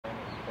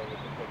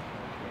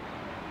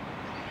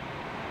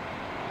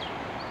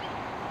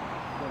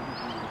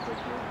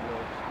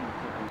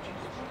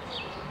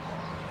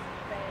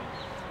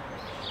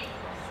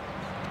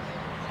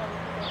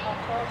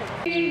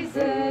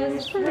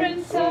Jesus,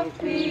 Prince of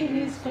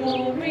Peace,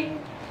 glory,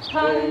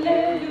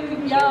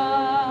 hallelujah.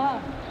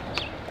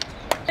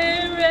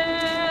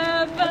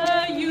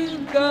 Wherever you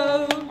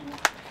go,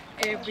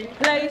 every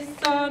place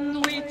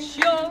on which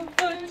your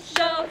foot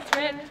shall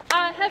tread,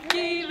 I have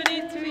given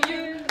it to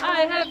you,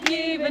 I have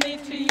given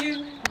it to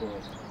you.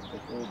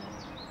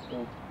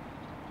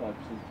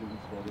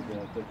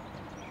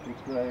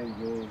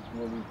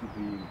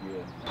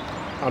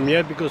 I'm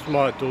here because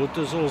my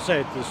daughter's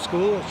also at the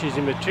school. She's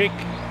in matric,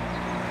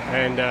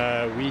 and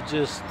we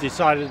just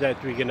decided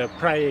that we're going to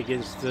pray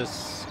against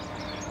this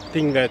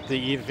thing that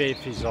the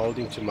EFF is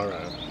holding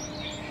tomorrow.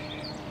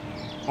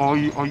 Are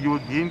you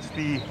against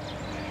the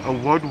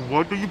what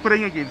are you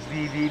praying against?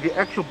 The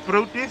actual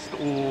protest,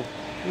 or?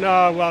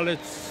 No, well,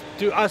 it's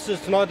to us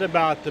it's not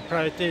about the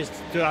protest.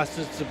 To us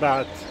it's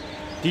about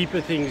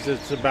deeper things.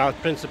 It's about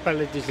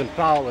principalities and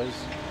powers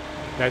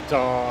that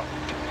are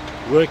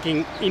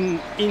working in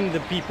the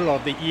people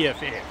of the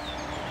EFF,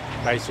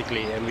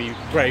 basically, and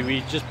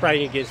we're just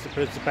praying against the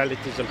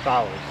principalities and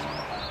powers.